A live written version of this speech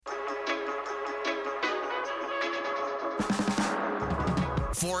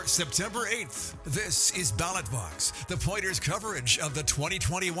For September 8th, this is Ballot Box, the Pointer's coverage of the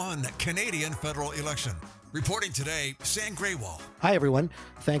 2021 Canadian federal election. Reporting today, Sam Graywall. Hi, everyone.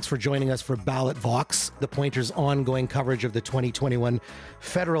 Thanks for joining us for Ballot Vox, the Pointer's ongoing coverage of the 2021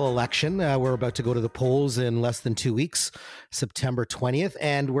 federal election. We're about to go to the polls in less than 2 weeks, September 20th.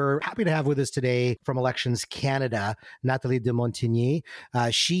 And we're happy to have with us today from Elections Canada, Nathalie de Montigny.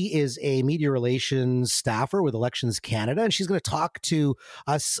 She is a media relations staffer with Elections Canada, and she's going to talk to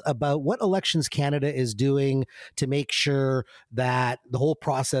us about what Elections Canada is doing to make sure that the whole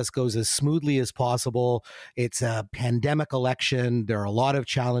process goes as smoothly as possible. It's a pandemic election. There are a lot of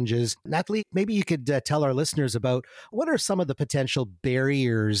challenges. Nathalie, maybe you could tell our listeners about what are some of the potential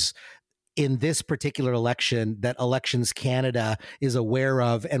barriers in this particular election that Elections Canada is aware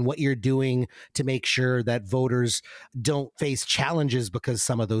of, and what you're doing to make sure that voters don't face challenges because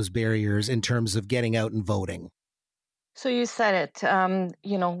some of those barriers in terms of getting out and voting. So you said it.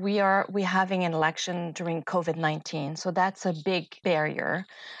 We're having an election during COVID-19, so that's a big barrier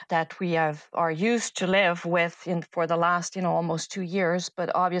that we are used to live with for the last almost 2 years,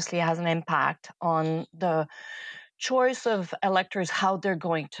 but obviously has an impact on the choice of electors how they're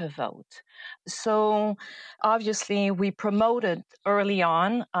going to vote. So obviously we promoted early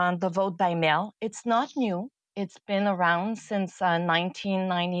on the vote by mail. It's not new. It's been around since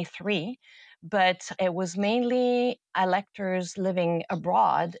 1993. But it was mainly electors living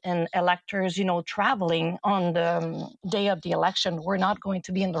abroad and electors, traveling on the day of the election were not going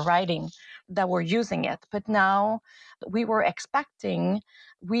to be in the riding that were using it. But now we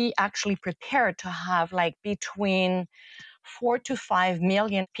actually prepared to have between 4 to 5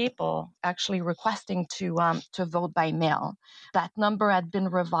 million people actually requesting to vote by mail. That number had been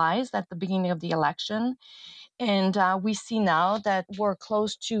revised at the beginning of the election. And we see now that we're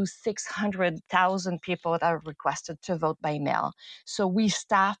close to 600,000 people that are requested to vote by mail. So we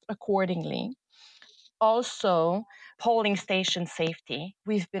staffed accordingly. Also, polling station safety.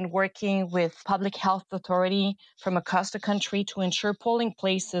 We've been working with public health authority from across the country to ensure polling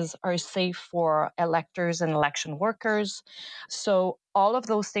places are safe for electors and election workers. So all of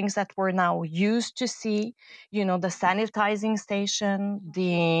those things that we're now used to see, the sanitizing station,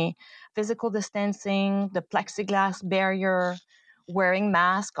 the physical distancing, the plexiglass barrier, wearing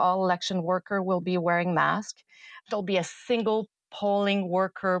mask, all election worker will be wearing mask. There'll be a single polling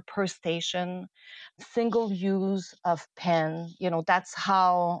worker per station, single use of pen. That's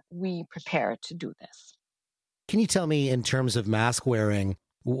how we prepare to do this. Can you tell me, in terms of mask wearing,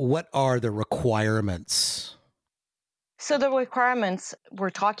 what are the requirements? So the requirements, we're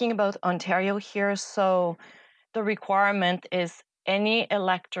talking about Ontario here. So the requirement is any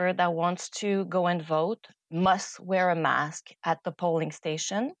elector that wants to go and vote must wear a mask at the polling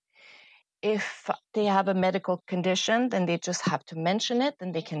station. If they have a medical condition, then they just have to mention it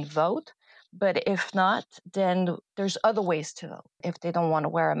and they can vote. But if not, then there's other ways to vote. If they don't want to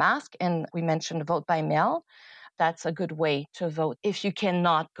wear a mask, and we mentioned vote by mail, that's a good way to vote if you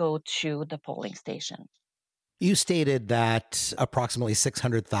cannot go to the polling station. You stated that approximately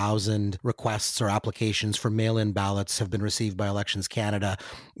 600,000 requests or applications for mail-in ballots have been received by Elections Canada.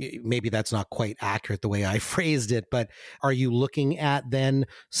 Maybe that's not quite accurate the way I phrased it, but are you looking at then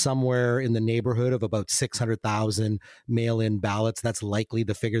somewhere in the neighborhood of about 600,000 mail-in ballots? That's likely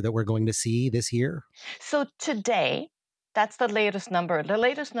the figure that we're going to see this year? So today, that's the latest number. The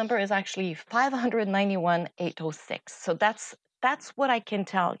latest number is actually 591,806. So that's what I can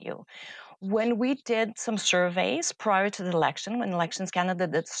tell you. When we did some surveys prior to the election, when Elections Canada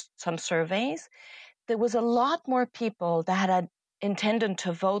did some surveys, there was a lot more people that had intended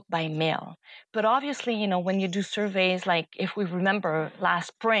to vote by mail. But obviously, when you do surveys, like if we remember last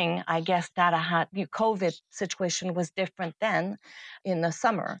spring, I guess that the COVID situation was different then in the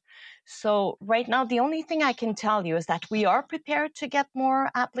summer. So right now, the only thing I can tell you is that we are prepared to get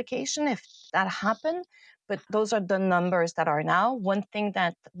more application if that happened. But those are the numbers that are now. One thing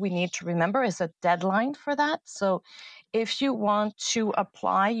that we need to remember is a deadline for that. So if you want to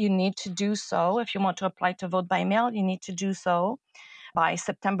apply, you need to do so. If you want to apply to vote by mail, you need to do so by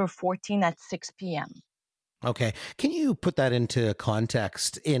September 14 at 6 p.m. Okay. Can you put that into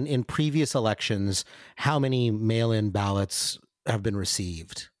context? In previous elections, how many mail-in ballots have been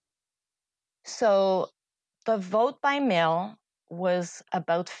received? So the vote by mail was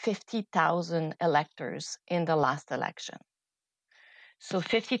about 50,000 electors in the last election. So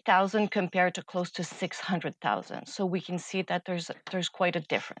 50,000 compared to close to 600,000. So we can see that there's quite a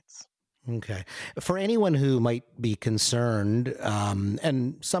difference. Okay. For anyone who might be concerned,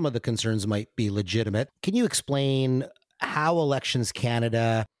 and some of the concerns might be legitimate, can you explain how Elections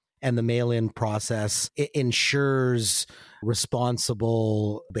Canada and the mail-in process ensures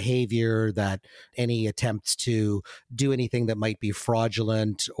responsible behavior, that any attempts to do anything that might be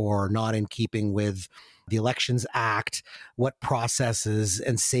fraudulent or not in keeping with the Elections Act, what processes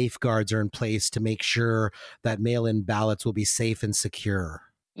and safeguards are in place to make sure that mail-in ballots will be safe and secure?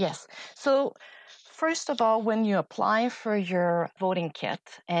 Yes. So, first of all, when you apply for your voting kit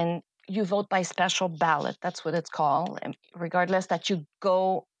and you vote by special ballot, that's what it's called, and regardless that you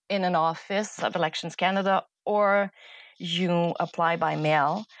go in an office of Elections Canada or you apply by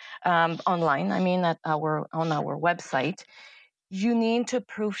mail online, on our website, you need to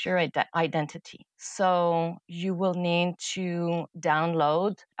prove your identity. So you will need to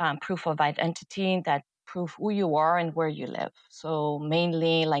download proof of identity that prove who you are and where you live. So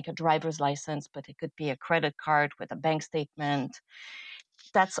mainly like a driver's license, but it could be a credit card with a bank statement.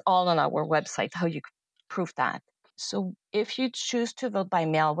 That's all on our website, how you prove that. So if you choose to vote by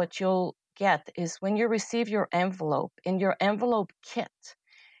mail, what you'll get is when you receive your envelope, in your envelope kit,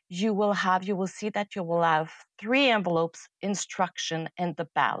 you will see that you will have 3 envelopes, instruction, and the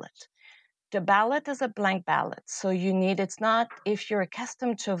ballot. The ballot is a blank ballot. So it's not, if you're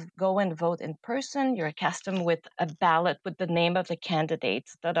accustomed to go and vote in person, you're accustomed with a ballot with the name of the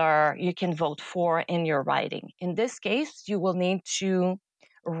candidates you can vote for in your writing. In this case, you will need to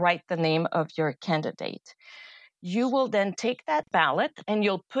write the name of your candidate. You will then take that ballot and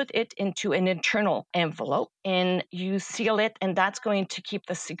you'll put it into an internal envelope and you seal it, and that's going to keep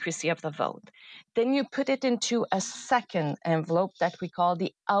the secrecy of the vote. Then you put it into a second envelope that we call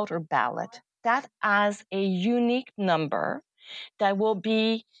the outer ballot. That has a unique number that will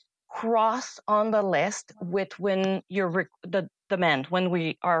be crossed on the list with when the demand, when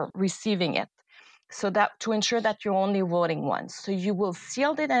we are receiving it. So that to ensure that you're only voting once. So you will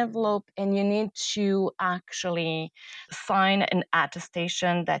seal that envelope and you need to actually sign an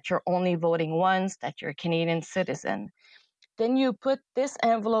attestation that you're only voting once, that you're a Canadian citizen. Then you put this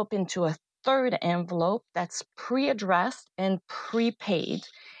envelope into a third envelope that's pre-addressed and prepaid,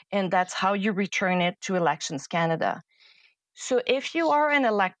 and that's how you return it to Elections Canada. So if you are an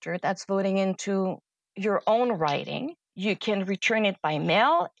elector that's voting into your own writing, you can return it by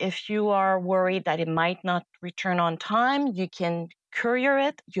mail. If you are worried that it might not return on time, you can courier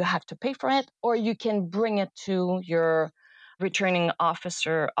it. You have to pay for it, or you can bring it to your returning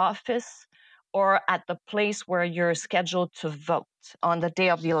officer office or at the place where you're scheduled to vote on the day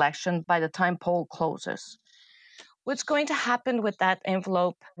of the election by the time poll closes. What's going to happen with that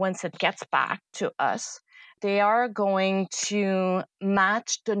envelope once it gets back to us? They are going to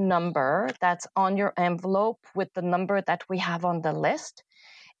match the number that's on your envelope with the number that we have on the list.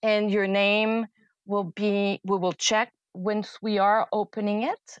 And your name we will check once we are opening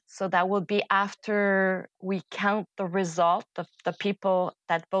it. So that will be after we count the result of the people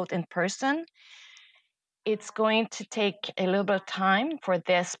that vote in person. It's going to take a little bit of time for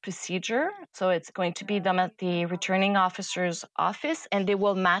this procedure. So it's going to be done at the returning officer's office, and they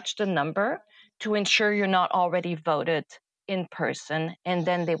will match the number to ensure you're not already voted in person, and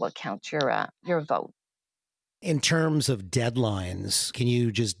then they will count your vote. In terms of deadlines, can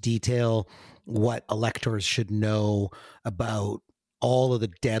you just detail what electors should know about all of the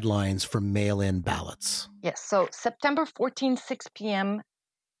deadlines for mail-in ballots? Yes, so September 14, 6 p.m.,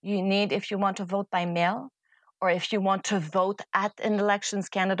 you need, if you want to vote by mail, or if you want to vote at an Elections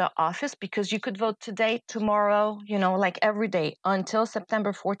Canada office, because you could vote today, tomorrow, like every day until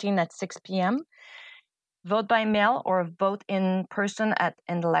September 14 at 6 p.m. Vote by mail or vote in person at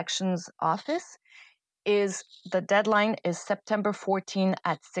an elections office the deadline is September 14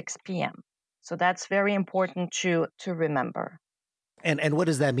 at 6 p.m. So that's very important to remember. And what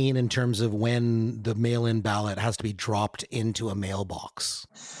does that mean in terms of when the mail-in ballot has to be dropped into a mailbox?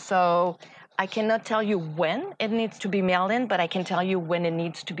 So I cannot tell you when it needs to be mailed in, but I can tell you when it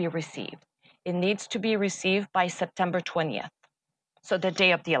needs to be received. It needs to be received by September 20th, so the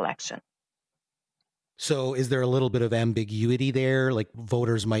day of the election. So is there a little bit of ambiguity there? Like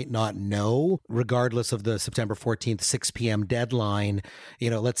voters might not know, regardless of the September 14th, 6 p.m. deadline.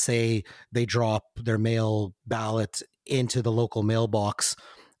 Let's say they drop their mail ballot into the local mailbox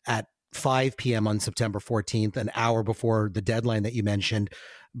at 5 p.m. on September 14th, an hour before the deadline that you mentioned.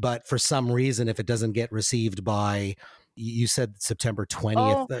 But for some reason, if it doesn't get received by, you said September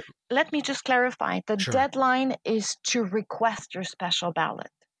 20th. Oh, let me just clarify. The Sure. deadline is to request your special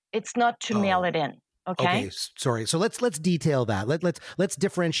ballot. It's not to mail it in. Okay, sorry. So let's detail that. Let's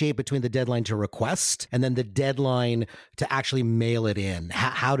differentiate between the deadline to request and then the deadline to actually mail it in.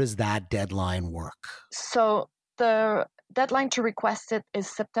 How does that deadline work? So the deadline to request it is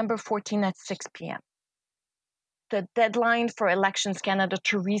September 14 at 6 p.m. The deadline for Elections Canada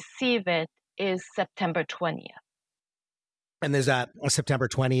to receive it is September 20th. And there's that September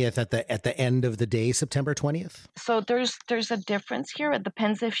 20th at the end of the day, September 20th? So there's a difference here. It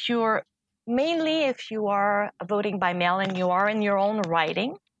depends if you are voting by mail and you are in your own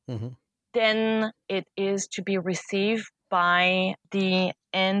riding, then it is to be received by the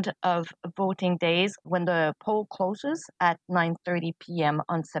end of voting days when the poll closes at 9:30 p.m.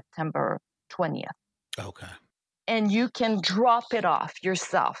 on September 20th. Okay. And you can drop it off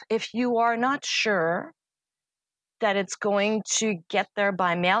yourself. If you are not sure that it's going to get there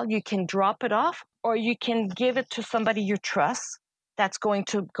by mail, you can drop it off, or you can give it to somebody you trust that's going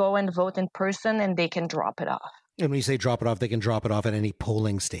to go and vote in person, and they can drop it off. And when you say drop it off, they can drop it off at any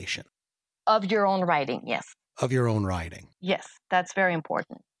polling station? Of your own riding, yes. Of your own riding? Yes, that's very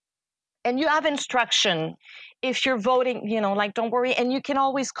important. And you have instruction if you're voting, don't worry, and you can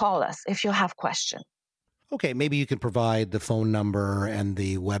always call us if you have questions. Okay, maybe you can provide the phone number and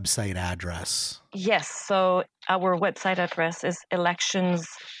the website address. Yes, so our website address is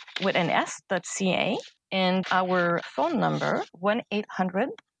electionswithans.ca, and our phone number,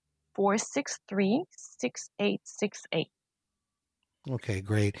 1-800-463-6868. Okay,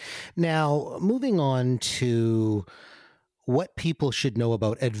 great. Now, moving on to what people should know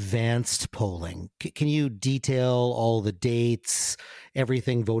about advanced polling. Can you detail all the dates,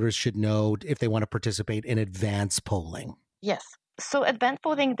 everything voters should know if they want to participate in advanced polling? Yes. So advanced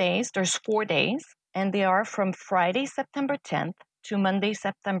voting days, there's 4 days, and they are from Friday, September 10th to Monday,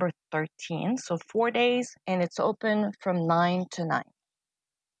 September 13th. So 4 days, and it's open from 9 to 9.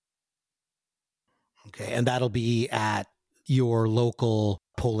 Okay, and that'll be at your local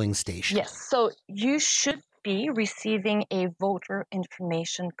polling station? Yes. So you should be receiving a voter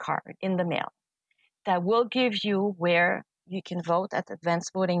information card in the mail that will give you where you can vote at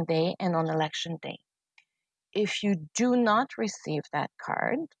advanced voting day and on election day. If you do not receive that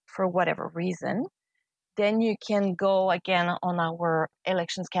card for whatever reason, then you can go again on our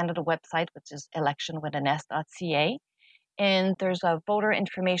Elections Canada website, which is electionwithans.ca. And there's a voter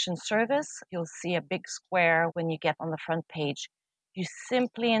information service. You'll see a big square when you get on the front page. You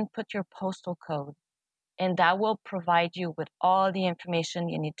simply input your postal code, and that will provide you with all the information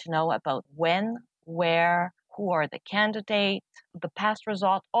you need to know about when, where, who are the candidates, the past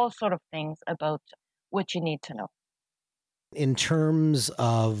result, all sort of things about what you need to know. In terms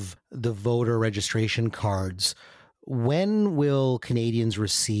of the voter registration cards, when will Canadians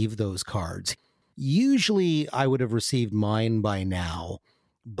receive those cards? Usually I would have received mine by now,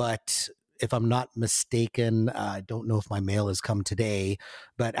 but if I'm not mistaken, I don't know if my mail has come today,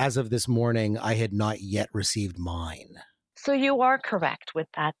 but as of this morning, I had not yet received mine. So you are correct with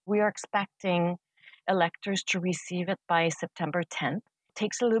that. We are expecting electors to receive it by September 10th. It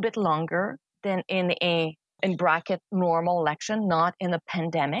takes a little bit longer than in normal election, not in a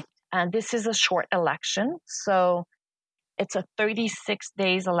pandemic. And this is a short election, so it's a 36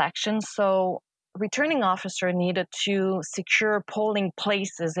 days election. So returning officer needed to secure polling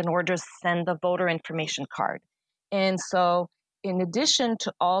places in order to send the voter information card. And so in addition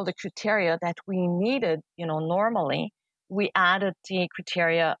to all the criteria that we needed, normally, we added the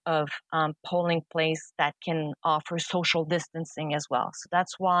criteria of polling place that can offer social distancing as well. So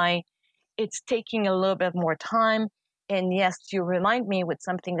that's why it's taking a little bit more time. And yes, you remind me with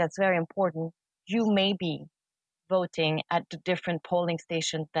something that's very important. You may be voting at the different polling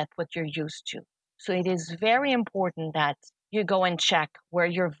station than what you're used to. So it is very important that you go and check where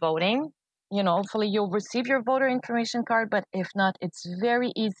you're voting. Hopefully you'll receive your voter information card, but if not, it's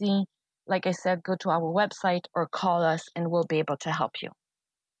very easy. Like I said, go to our website or call us and we'll be able to help you.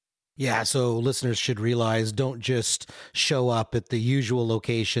 Yeah, so listeners should realize, don't just show up at the usual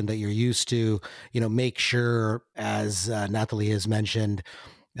location that you're used to. Make sure, as Nathalie has mentioned,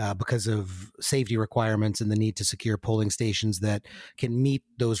 because of safety requirements and the need to secure polling stations that can meet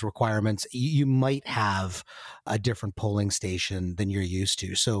those requirements, you might have a different polling station than you're used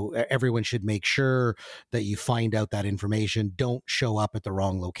to. So everyone should make sure that you find out that information. Don't show up at the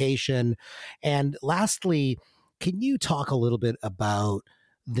wrong location. And lastly, can you talk a little bit about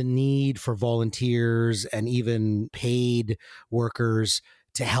the need for volunteers and even paid workers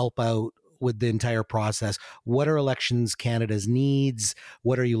to help out with the entire process? What are Elections Canada's needs?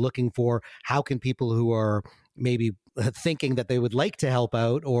 What are you looking for? How can people who are maybe thinking that they would like to help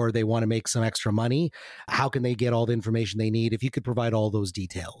out or they want to make some extra money, how can they get all the information they need? If you could provide all those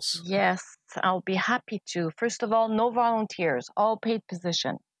details. Yes, I'll be happy to. First of all, no volunteers, all paid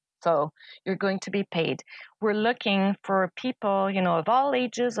position. So you're going to be paid. We're looking for people, of all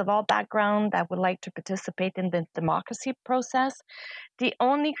ages, of all background that would like to participate in the democracy process. The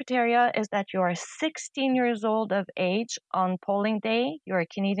only criteria is that you are 16 years old of age on polling day, you're a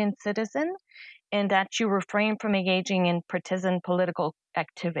Canadian citizen, and that you refrain from engaging in partisan political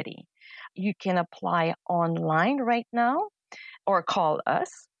activity. You can apply online right now or call us.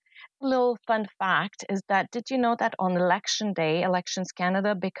 A little fun fact is that did you know that on election day, Elections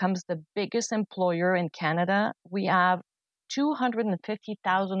Canada becomes the biggest employer in Canada? We have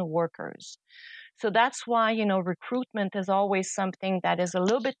 250,000 workers. So that's why, recruitment is always something that is a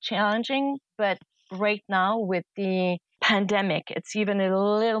little bit challenging, but right now with the pandemic, it's even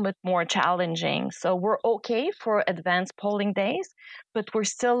a little bit more challenging. So we're okay for advanced polling days, but we're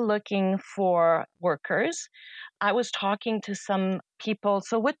still looking for workers. I was talking to some people.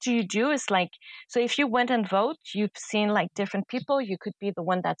 So what do you do is so if you went and vote, you've seen different people. You could be the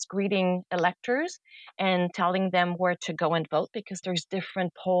one that's greeting electors and telling them where to go and vote because there's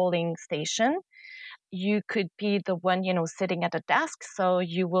different polling station. You could be the one, sitting at a desk. So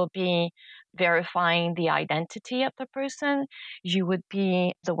you will be verifying the identity of the person. You would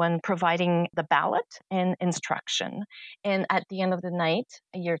be the one providing the ballot and instruction. And at the end of the night,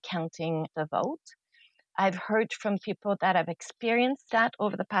 you're counting the vote. I've heard from people that have experienced that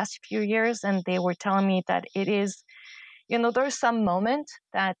over the past few years, and they were telling me that it is, there's some moments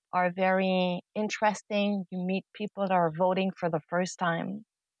that are very interesting. You meet people that are voting for the first time,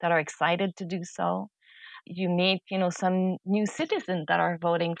 that are excited to do so. You meet, some new citizens that are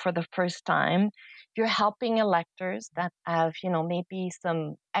voting for the first time. You're helping electors that have, maybe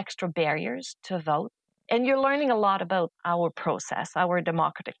some extra barriers to vote. And you're learning a lot about our process, our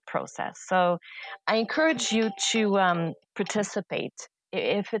democratic process. So I encourage you to participate.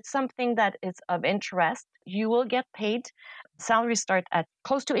 If it's something that is of interest, you will get paid. Salaries start at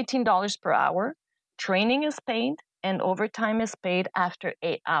close to $18 per hour. Training is paid, and overtime is paid after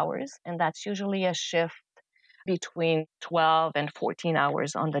 8 hours. And that's usually a shift between 12 and 14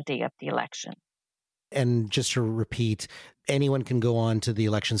 hours on the day of the election. And just to repeat, anyone can go on to the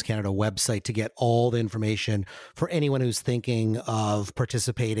Elections Canada website to get all the information for anyone who's thinking of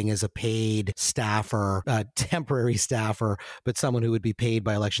participating as a paid staffer, temporary staffer, but someone who would be paid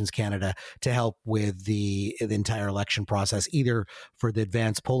by Elections Canada to help with the entire election process, either for the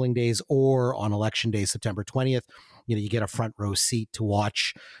advanced polling days or on election day, September 20th. You get a front row seat to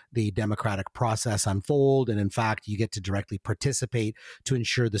watch the democratic process unfold. And in fact, you get to directly participate to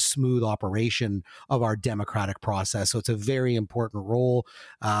ensure the smooth operation of our democratic process. So it's a very important role.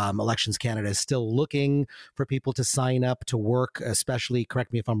 Elections Canada is still looking for people to sign up to work, especially,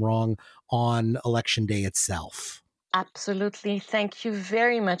 correct me if I'm wrong, on election day itself. Absolutely. Thank you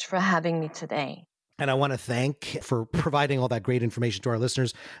very much for having me today. And I want to thank for providing all that great information to our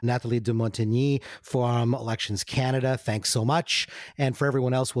listeners, Nathalie de Montigny from Elections Canada. Thanks so much. And for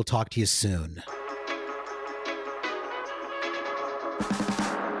everyone else, we'll talk to you soon.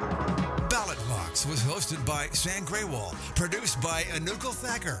 Ballot Vox was hosted by Sam Graywall, produced by Anukel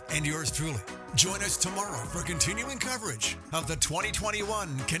Thacker, and yours truly. Join us tomorrow for continuing coverage of the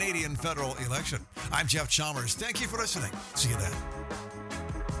 2021 Canadian federal election. I'm Jeff Chalmers. Thank you for listening. See you then.